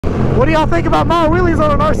What do y'all think about MileWheelies on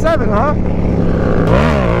an R7, huh?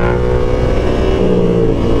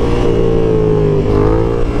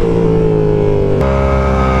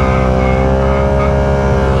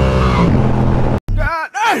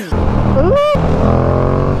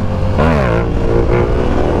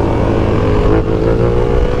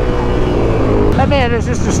 That man is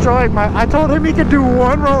just destroying my... I told him he could do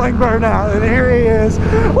one rolling burnout, and here he is.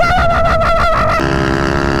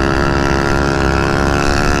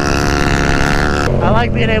 I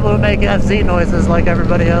like being able to make FC noises like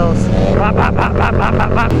everybody else. It's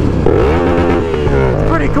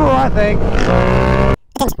pretty cool, I think.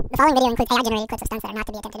 Attention. The following video includes AI-generated clips of stunts that are not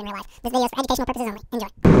to be attempted in real life. This video is for educational purposes only. Enjoy.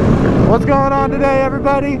 What's going on today,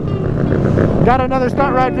 everybody? Got another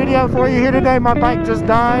stunt ride video for you here today. My bike just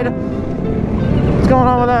died. What's going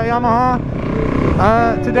on with that Yamaha?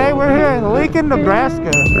 Today we're here in Lincoln,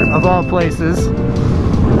 Nebraska, of all places.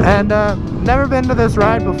 And never been to this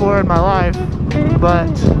ride before in my life, but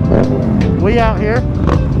we out here.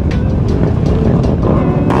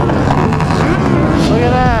 Look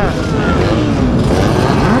at that.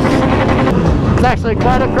 It's actually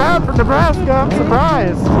quite a crowd from Nebraska. I'm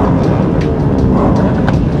surprised.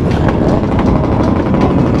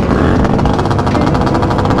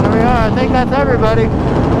 There we are. I think that's everybody.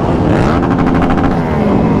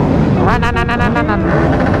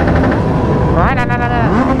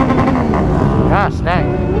 Gosh dang.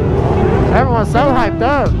 Everyone's so hyped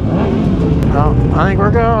up. Oh, I think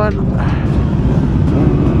we're going.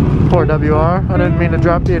 Poor WR. I didn't mean to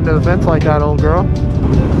drop you into the fence like that, old girl.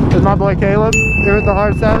 There's my boy Caleb here with the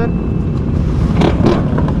R7.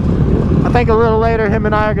 I think a little later him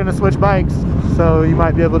and I are going to switch bikes, so you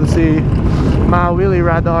might be able to see MileWheelie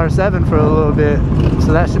ride the R7 for a little bit.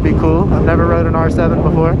 So that should be cool. I've never rode an R7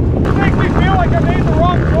 before. It makes me feel like I made the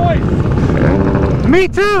wrong choice. Me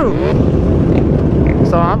too!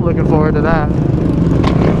 So I'm looking forward to that.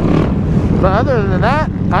 But other than that,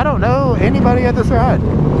 I don't know anybody at this ride.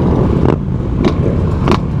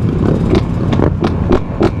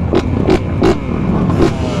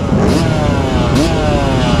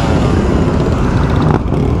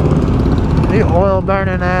 The oil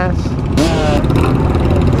burning ass.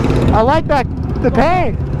 I like that. The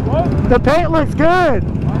paint. What? The paint looks good.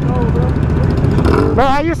 I know, bro. Bro,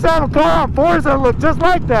 I used to have a car on Forza that looked just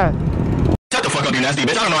like that. Shut the fuck up, you nasty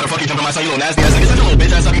bitch. I don't know how to fucking jump on my son, you little nasty ass nigga. Such a little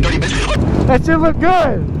bitch ass, you dirty bitch. That shit look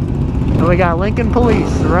good. And we got Lincoln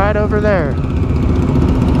Police right over there. There's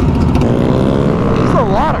a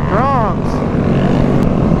lot of Groms.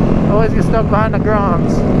 Always get stuck behind the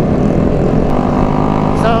Groms.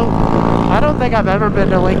 So, I don't think I've ever been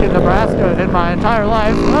to Lincoln, Nebraska in my entire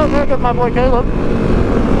life. Oh, there goes my boy Caleb.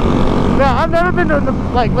 Yeah, I've never been to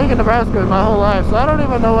like Lincoln, Nebraska in my whole life, so I don't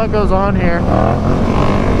even know what goes on here.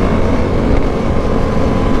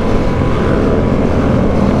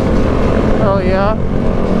 Oh yeah.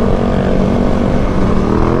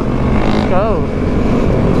 Let's go.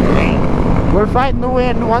 We're fighting the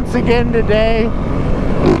wind once again today.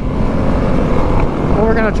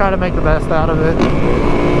 We're gonna try to make the best out of it.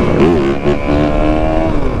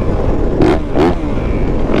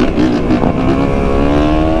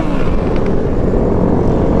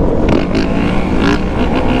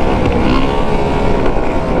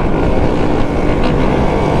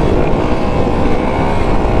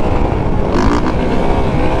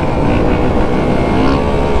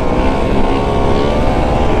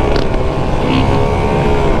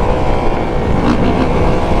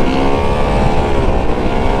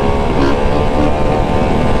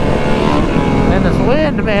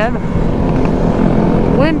 Man,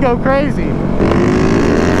 wind go crazy.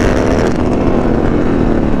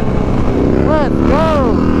 Let's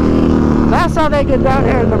go. That's how they get down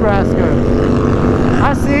here in Nebraska.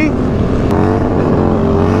 I see.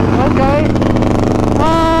 Okay.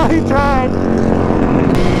 Oh, he tried.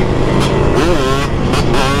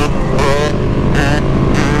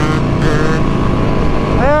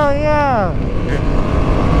 Hell yeah.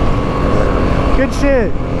 Good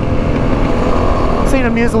shit. Seen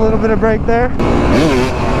him use a little bit of brake there.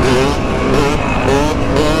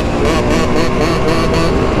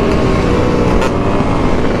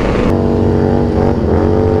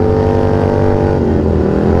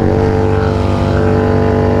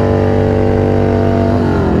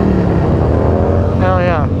 Hell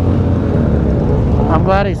yeah. I'm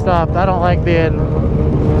glad he stopped. I don't like being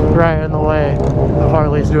right in the way of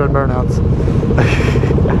Harley's doing burnouts.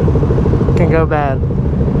 Can go bad.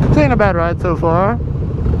 It's ain't a bad ride so far.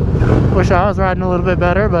 Wish I was riding a little bit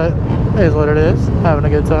better, but it is what it is. Having a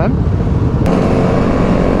good time.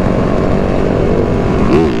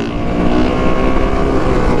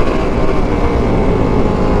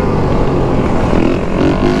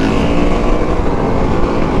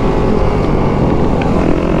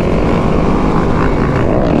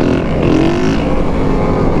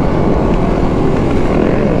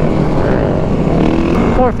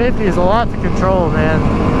 450 is a lot to control, man.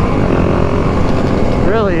 It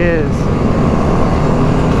really is.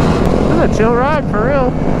 This is a chill ride for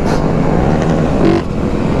real.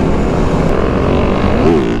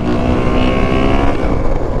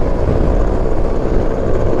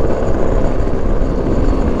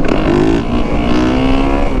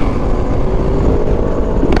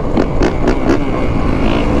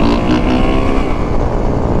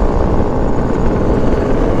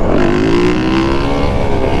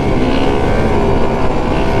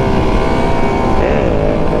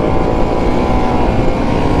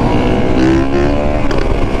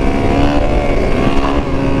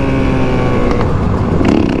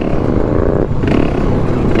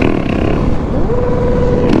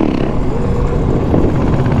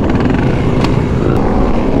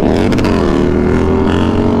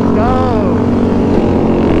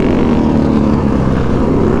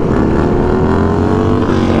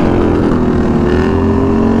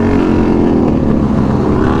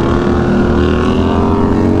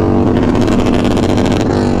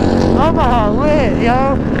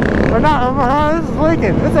 Yo, or not Omaha, this is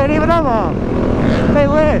Lincoln. This ain't even Omaha. They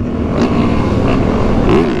lit.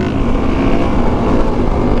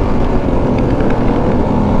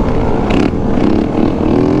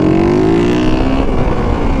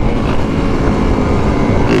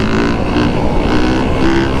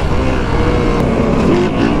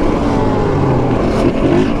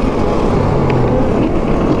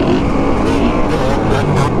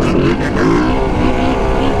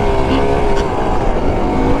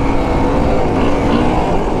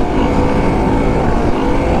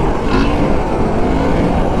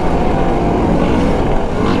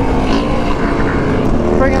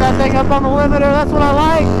 Up on the limiter, that's what I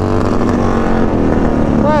like.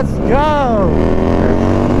 Let's go.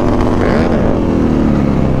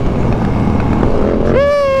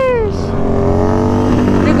 Jeez.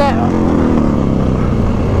 Look at that.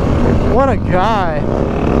 What a guy.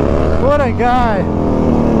 What a guy.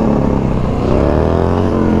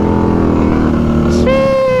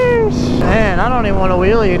 Jeez. Man, I don't even want to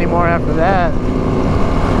wheelie anymore after that.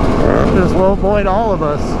 Just low boyed all of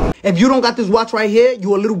us. If you don't got this watch right here,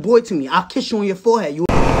 you a little boy to me. I'll kiss you on your forehead. You.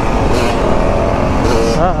 Uh-oh.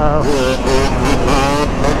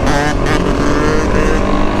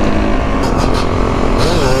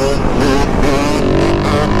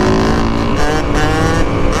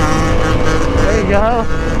 There you go.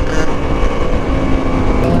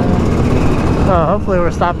 Oh, hopefully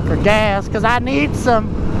we're stopping for gas, because I need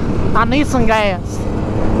some gas.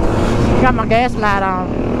 Got my gas light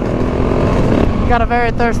on. Got a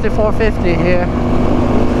very thirsty 450 here.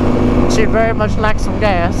 She'd very much like some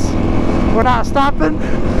gas. We're not stopping.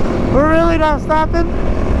 We're really not stopping.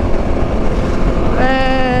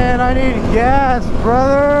 Man, I need gas,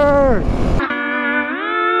 brother.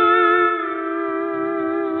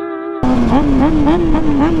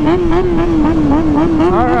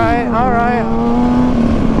 Alright, alright.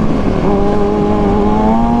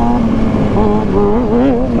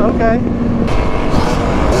 Okay.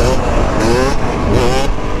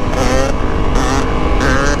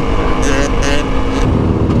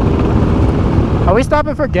 Are we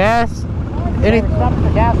stopping for gas? We're stopping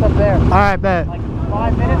for gas up there. Alright, bet. Like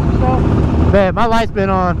 5 minutes or so? Bet, my light's been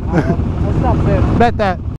on. Let's stop soon. Bet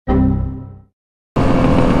that.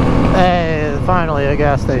 Hey, finally a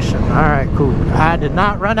gas station. Alright, cool. I did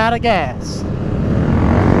not run out of gas.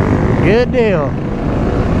 Good deal.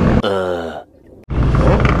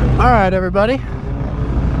 Alright, everybody.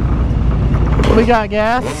 We got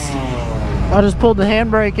gas. I just pulled the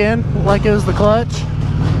handbrake in like it was the clutch.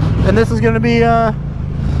 And this is going to be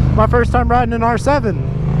my first time riding an R7.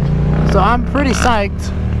 So I'm pretty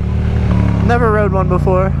psyched. Never rode one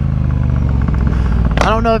before. I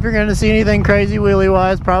don't know if you're going to see anything crazy wheelie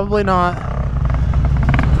wise. Probably not.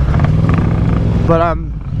 But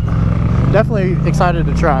I'm definitely excited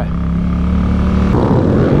to try.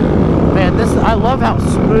 Man, I love how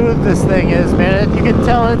smooth this thing is, man. You can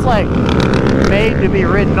tell it's like made to be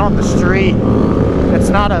ridden on the street. It's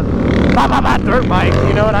not a dirt bike,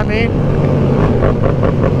 you know what I mean?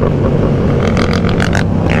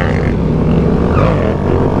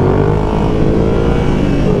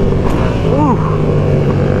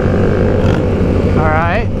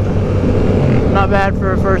 Alright. Not bad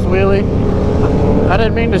for a first wheelie. I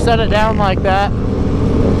didn't mean to set it down like that.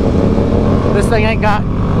 This thing ain't got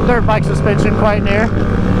dirt bike suspension quite near.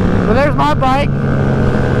 But there's my bike.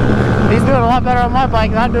 He's doing a lot better on my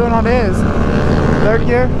bike than I'm doing on his. Third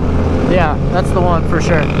gear? Yeah, that's the one for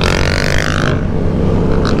sure.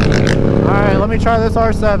 Alright, let me try this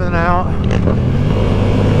R7 out.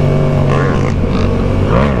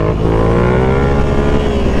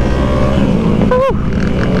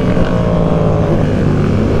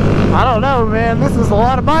 a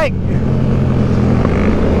lot of bike.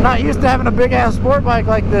 I'm not used to having a big ass sport bike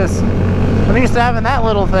like this. I'm used to having that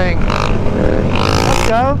little thing. Let's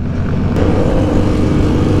go.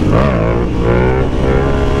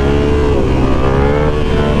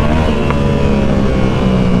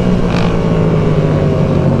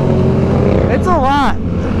 It's a lot.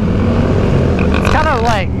 It's kind of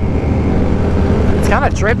like, it's kind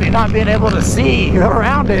of trippy not being able to see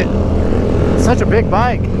around it. It's such a big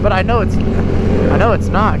bike, but I know it's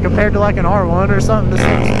not compared to like an R1 or something. This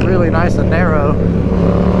thing's really nice and narrow.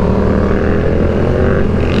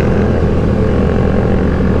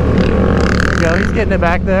 There we go. He's getting it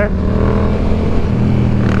back there.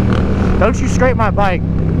 Don't you scrape my bike.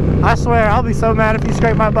 I swear, I'll be so mad if you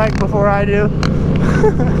scrape my bike before I do.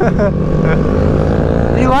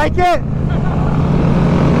 You like it?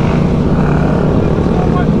 So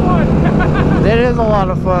much fun. It is a lot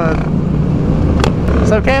of fun.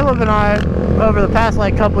 So Caleb and I, over the past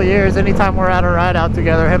like couple of years, anytime we're at a ride out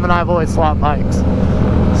together, him and I have always swapped bikes.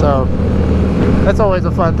 So that's always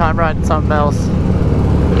a fun time riding something else.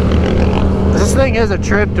 This thing is a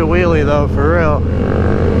trip to wheelie though, for real.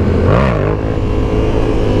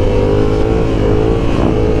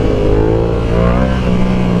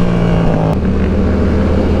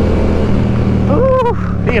 Ooh,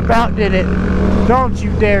 he about did it. Don't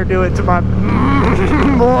you dare do it to my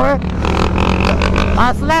boy.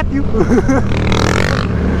 I'll slap you.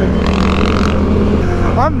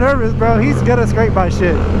 I'm nervous, bro. He's gonna scrape my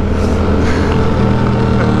shit.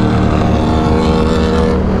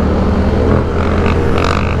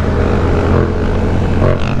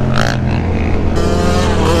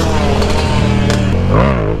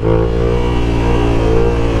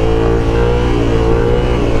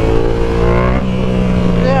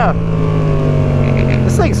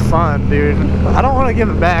 Fun, dude. I don't want to give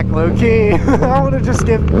it back, low-key. I want to just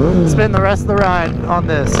spend the rest of the ride on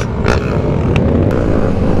this.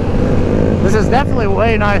 This is definitely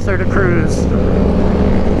way nicer to cruise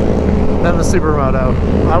than the Supermoto,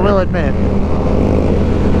 I will admit.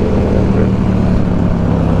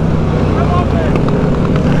 I love it.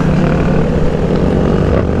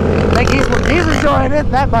 I think he's enjoying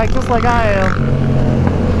it, that bike, just like I am.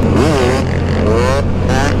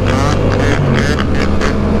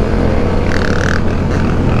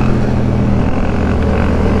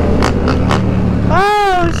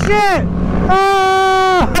 Shit!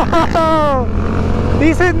 Oh!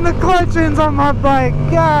 He's hitting the clutch ends on my bike.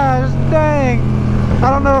 Gosh dang! I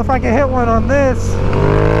don't know if I can hit one on this.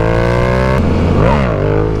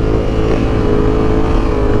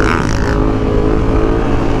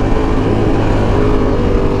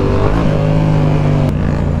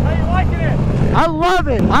 How you liking it? I love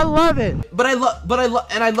it. I love it. I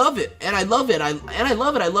love it, and I love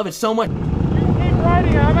it. I love it so much. You keep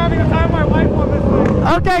riding it. I'm having a time of my life on this thing.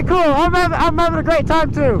 Okay, cool. I'm having a great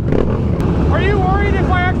time too. Are you worried if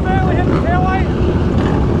I accidentally hit the taillight?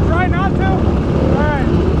 Try not to? Alright.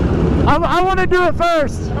 I want to do it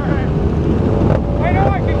first. Alright. I know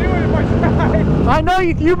I can do it if I try. I know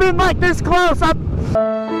you've been like this close.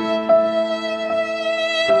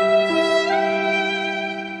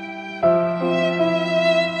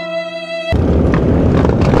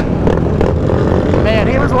 Man,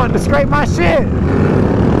 he was wanting to scrape my shit.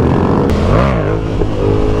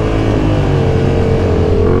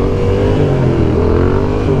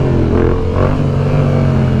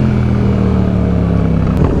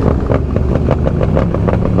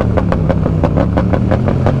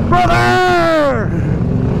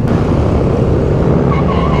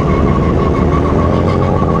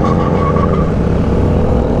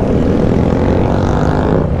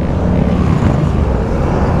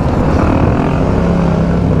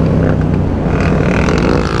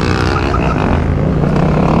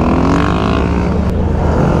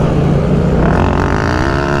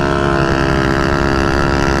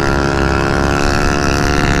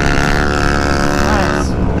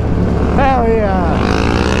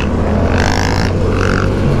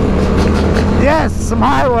 Some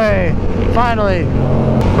highway, finally.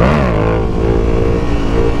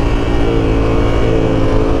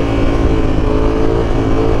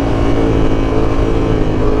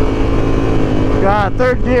 God,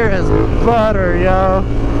 third gear is butter, yo.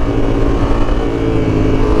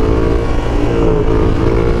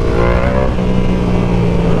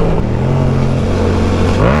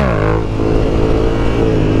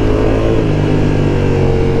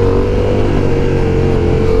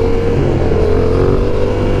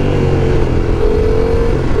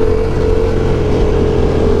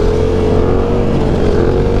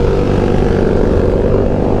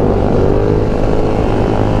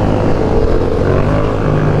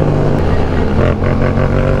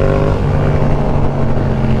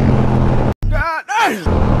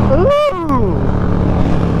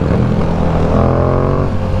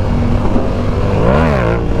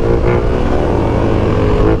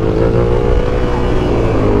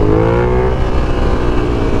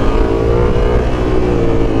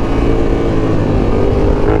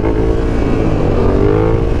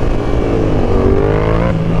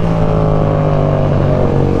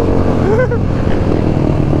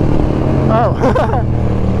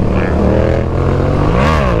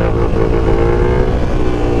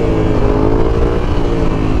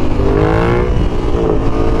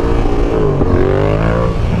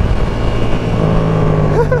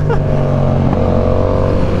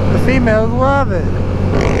 love it.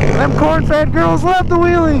 Them corn-fed girls love the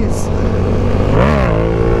wheelies.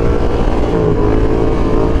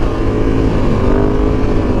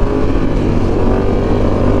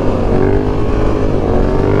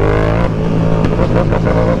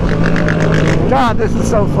 God, this is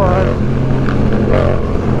so fun.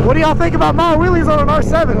 What do y'all think about MileWheelies on an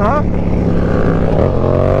R7, huh?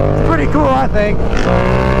 It's pretty cool, I think.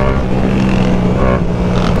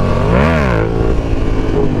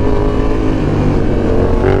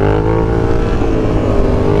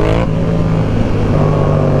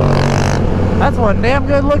 That's one damn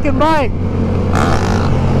good looking bike.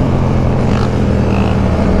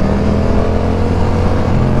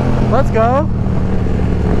 Let's go.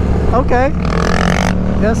 Okay.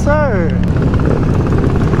 Yes, sir.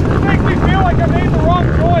 It makes me feel like I made the wrong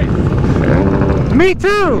choice. Me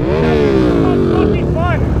too. That's fucking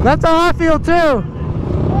fun. That's how I feel too. Oh,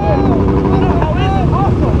 this is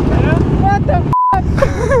awesome, man. What the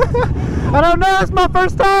f***? I don't know. It's my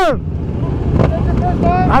first time. That's your first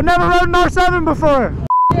time? I've never rode an R7 before.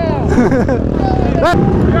 Yeah. You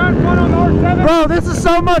having fun on the R7? Bro, this is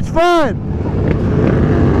so much fun.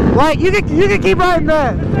 Like you can keep riding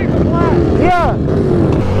that. This thing's a blast. Yeah.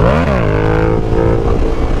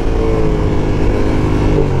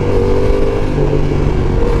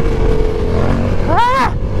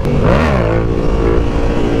 Ah!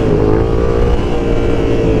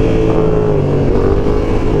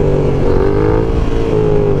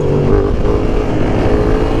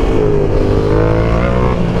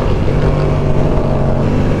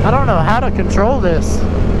 I don't know how to control this.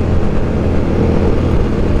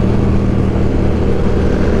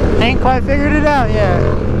 Ain't quite figured it out yet.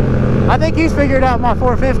 I think he's figured out my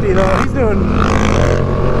 450 though. He's doing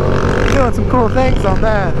some cool things on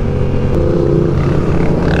that.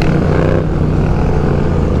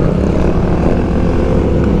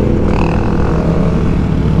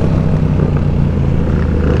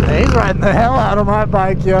 Hey, he's riding the hell out of my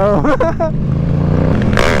bike, yo.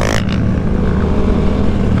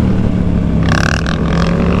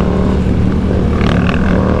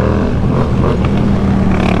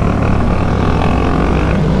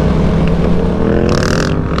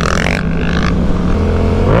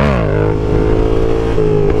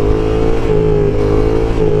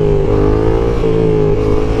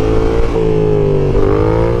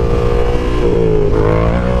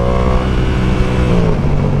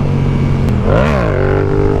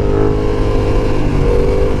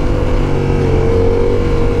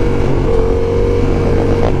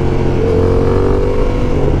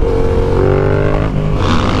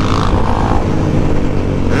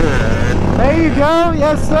 There you go,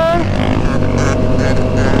 yes sir.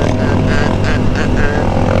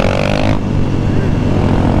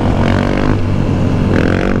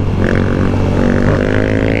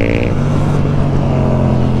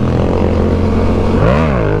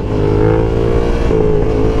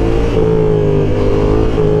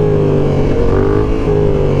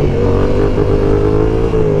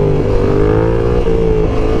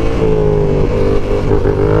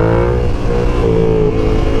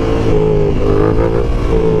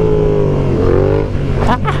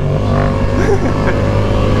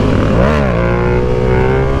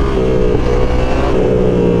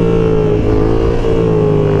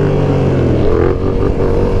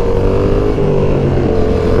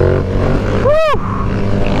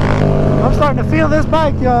 Starting to feel this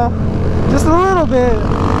bike, y'all. Just a little bit.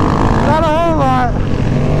 Not a whole lot.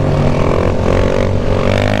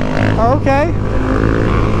 Okay.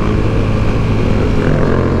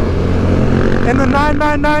 In the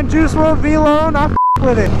 999 Juice WRLD V-Lone, I f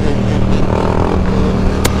with it.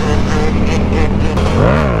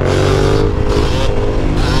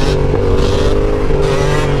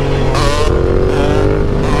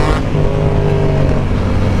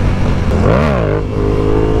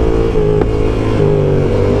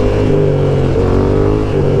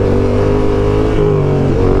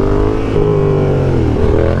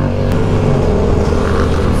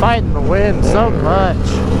 Fighting the wind so much.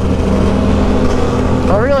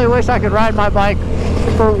 I really wish I could ride my bike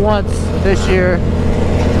for once this year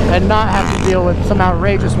and not have to deal with some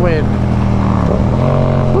outrageous wind.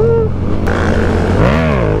 Woo.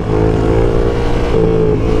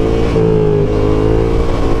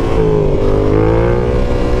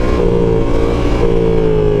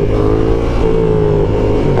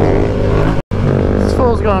 This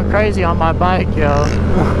fool's going crazy on my bike, yo.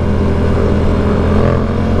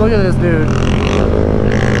 Look at this dude.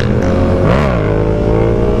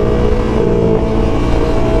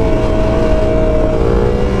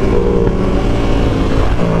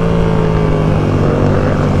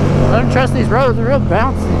 I don't trust these roads, they're real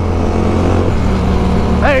bouncy.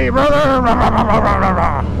 Hey, brother!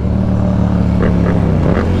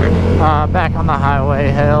 Back on the highway.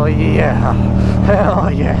 Hell yeah.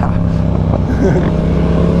 Hell yeah.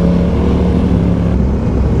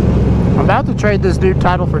 I'm about to trade this dude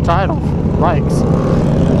title for title. Likes.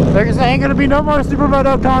 There ain't gonna be no more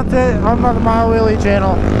Supermoto content on the Mile Wheelie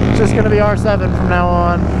channel. It's just gonna be R7 from now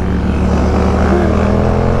on.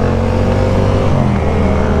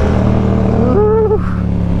 Woo.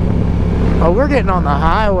 Oh, we're getting on the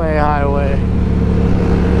highway.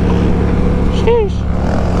 Sheesh.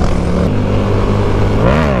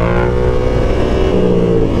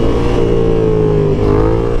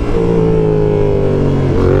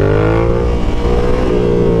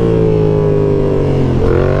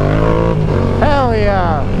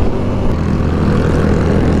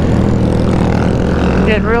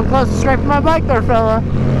 Getting real close to scraping my bike there, fella.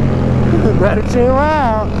 Better chill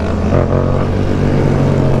out.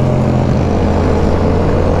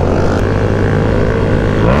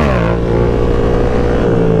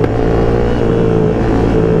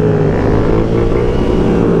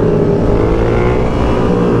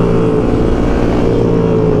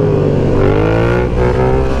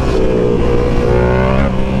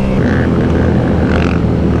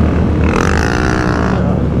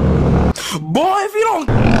 Boy, if you don't.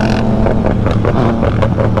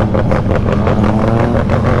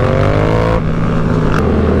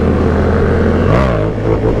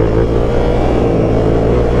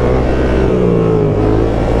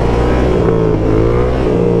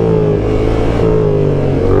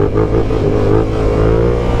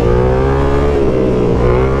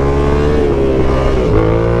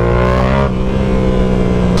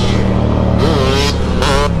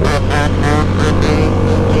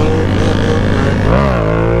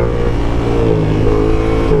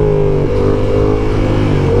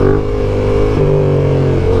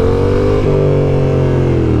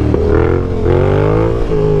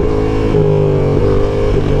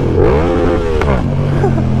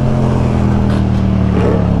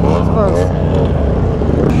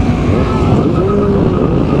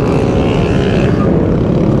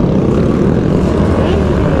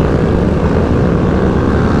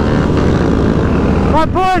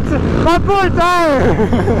 My poor tire!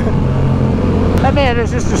 That man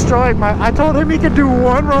is just destroying my... I told him he could do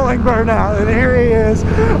one rolling burnout, and here he is.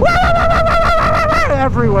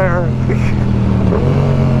 Everywhere.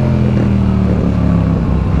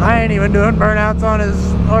 I ain't even doing burnouts on his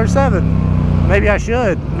R7. Maybe I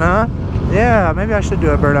should, huh? Yeah, maybe I should do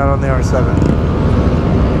a burnout on the R7.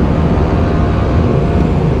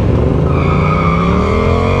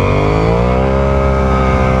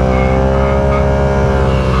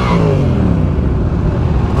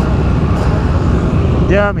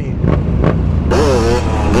 Yummy.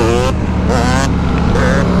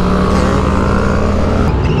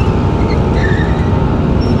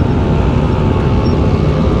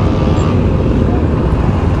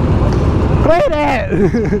 Quit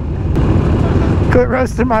it! Quit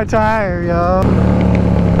roasting my tire, yo.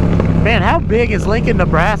 Man, how big is Lincoln,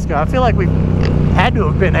 Nebraska? I feel like we've had to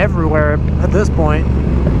have been everywhere at this point.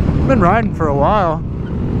 I've been riding for a while.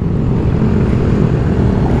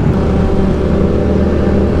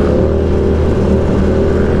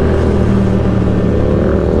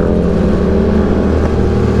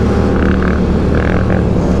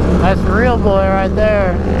 That's the real boy right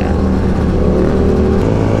there.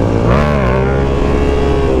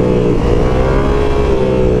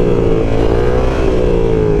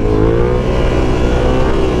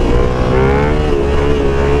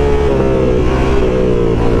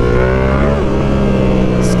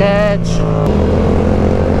 Sketch.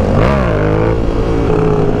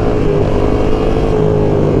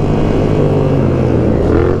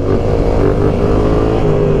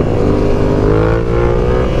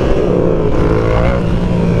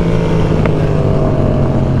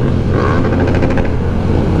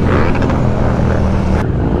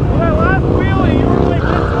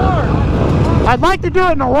 I'd like to do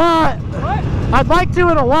it in a lot. What? I'd like to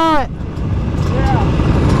in a lot. Yeah.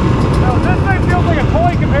 No, this thing feels like a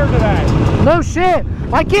toy compared to that. No shit.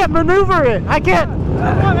 I can't maneuver it. I can't.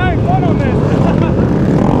 I'm having fun on this.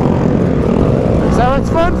 So it's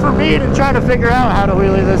fun for me to try to figure out how to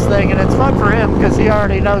wheelie this thing, and it's fun for him because he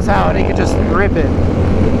already knows how and he can just rip it,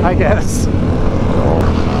 I guess.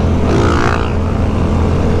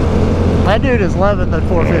 That dude is loving the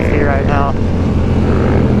 450 right now.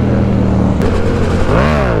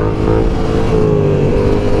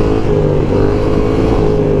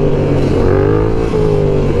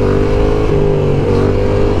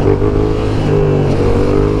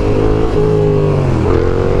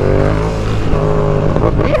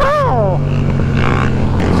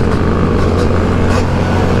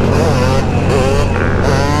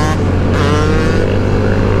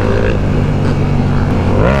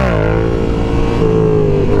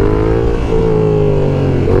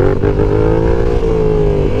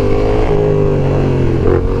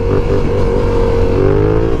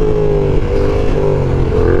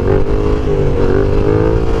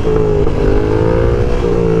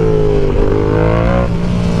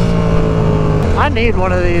 need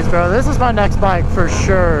one of these, bro. This is my next bike for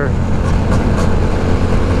sure.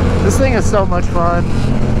 This thing is so much fun.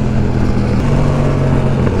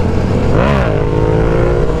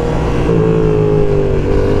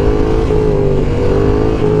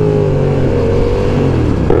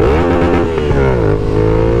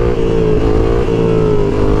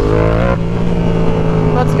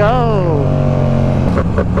 Let's go.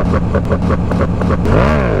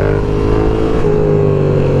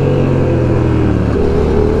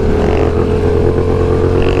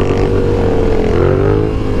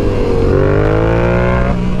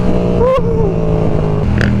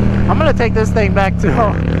 I'm gonna take this thing back to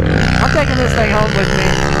home. I'm taking this thing home with me.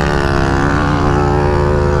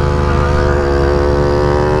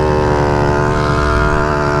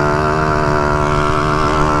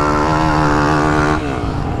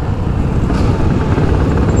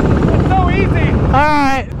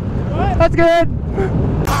 Alright, that's good.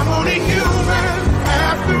 I'm only human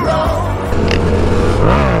after all.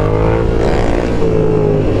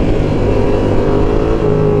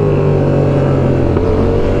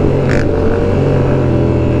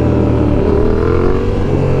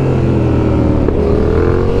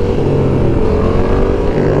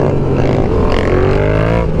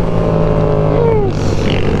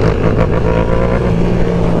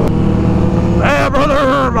 Hey, brother!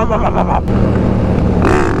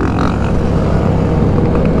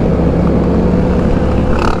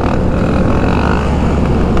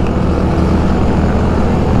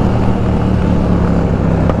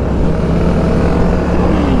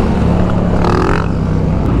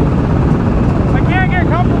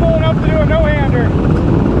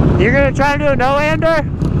 You're gonna try to do a no-hander? I'm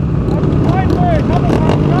trying for it a couple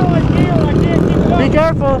times, not like you, I can't keep it up. Be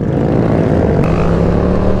careful.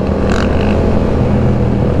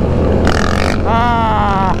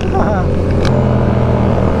 Ah.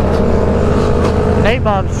 Nate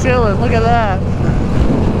Bob's chilling, look at that.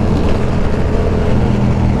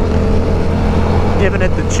 Giving it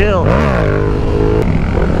the chill.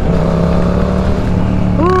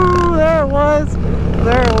 Ooh, there it was.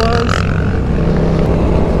 There it was.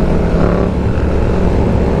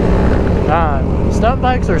 God, stunt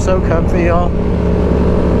bikes are so comfy, y'all.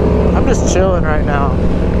 I'm just chilling right now.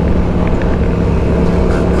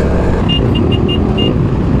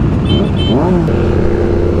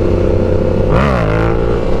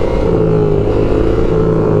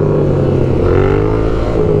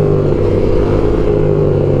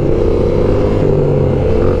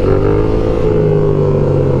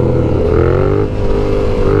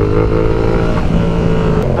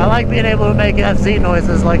 I like being able to make FC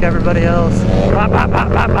noises like everybody else. Bop, bop, bop,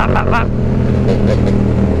 bop, bop, bop, bop.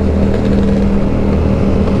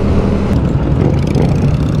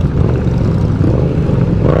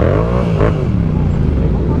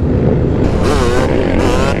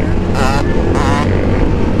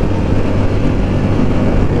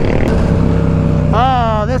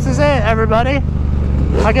 Oh, this is it, everybody.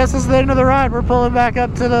 I guess this is the end of the ride. We're pulling back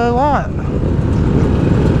up to the lot.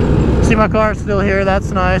 See, my car's still here.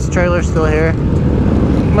 That's nice. Trailer's still here.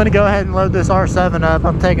 I'm gonna go ahead and load this R7 up.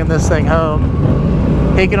 I'm taking this thing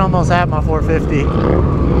home. He can almost have my 450.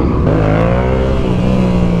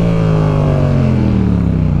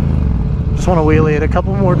 Just want to wheelie it a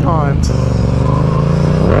couple more times.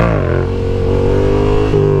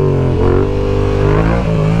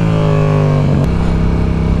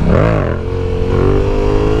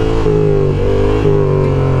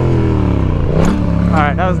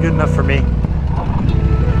 Alright, that was good enough for me.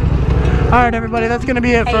 Alright everybody, that's going to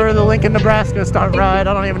be it for the Lincoln, Nebraska stunt ride.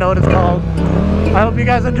 I don't even know what it's called. I hope you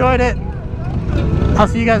guys enjoyed it. I'll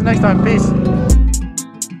see you guys next time. Peace.